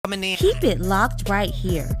coming in. Keep it locked right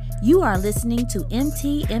here. You are listening to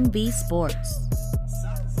MTMB Sports.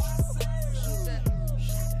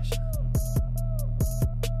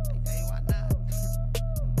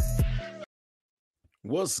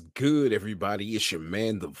 What's good, everybody? It's your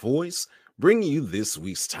man, The Voice, bringing you this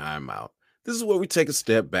week's timeout. This is where we take a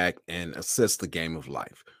step back and assess the game of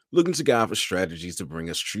life, looking to God for strategies to bring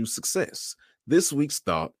us true success. This week's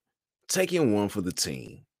thought, taking one for the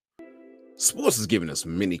team. Sports has given us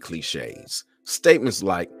many cliches, statements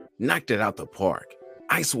like, knocked it out the park,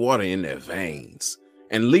 ice water in their veins,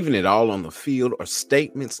 and leaving it all on the field are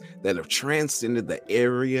statements that have transcended the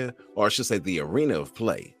area, or I should say the arena of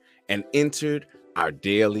play, and entered our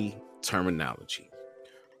daily terminology.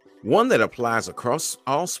 One that applies across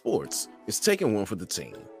all sports is taking one for the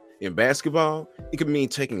team. In basketball, it could mean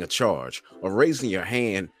taking a charge or raising your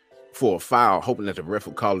hand for a foul, hoping that the ref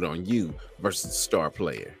will call it on you versus the star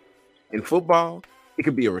player. In football, it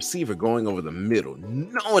could be a receiver going over the middle,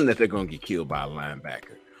 knowing that they're going to get killed by a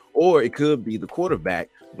linebacker. Or it could be the quarterback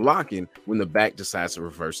blocking when the back decides to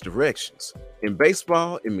reverse directions. In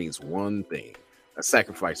baseball, it means one thing, a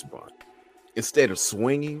sacrifice bunt. Instead of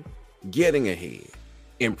swinging, getting ahead,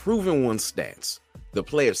 improving one's stats, the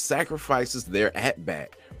player sacrifices their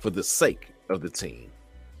at-bat for the sake of the team.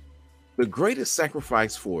 The greatest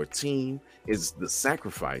sacrifice for a team is the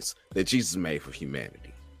sacrifice that Jesus made for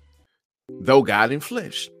humanity. Though God in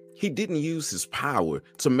flesh, he didn't use his power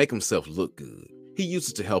to make himself look good. He used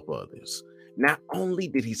it to help others. Not only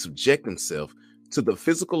did he subject himself to the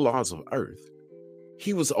physical laws of earth,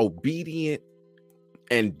 he was obedient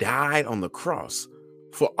and died on the cross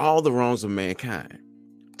for all the wrongs of mankind.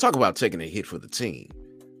 Talk about taking a hit for the team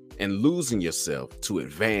and losing yourself to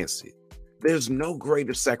advance it. There's no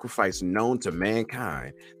greater sacrifice known to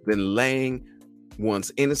mankind than laying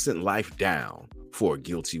one's innocent life down for a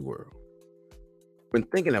guilty world. When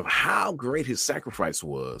thinking of how great his sacrifice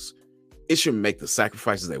was, it should make the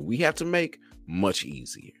sacrifices that we have to make much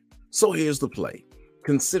easier. So here's the play.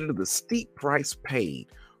 Consider the steep price paid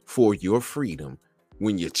for your freedom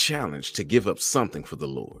when you're challenged to give up something for the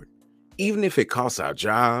Lord. Even if it costs our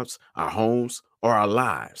jobs, our homes, or our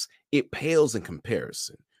lives, it pales in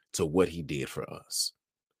comparison to what he did for us.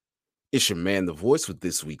 It's your man, The Voice, with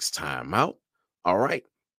this week's timeout. All right,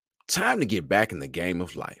 time to get back in the game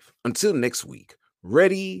of life. Until next week,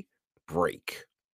 ready, break.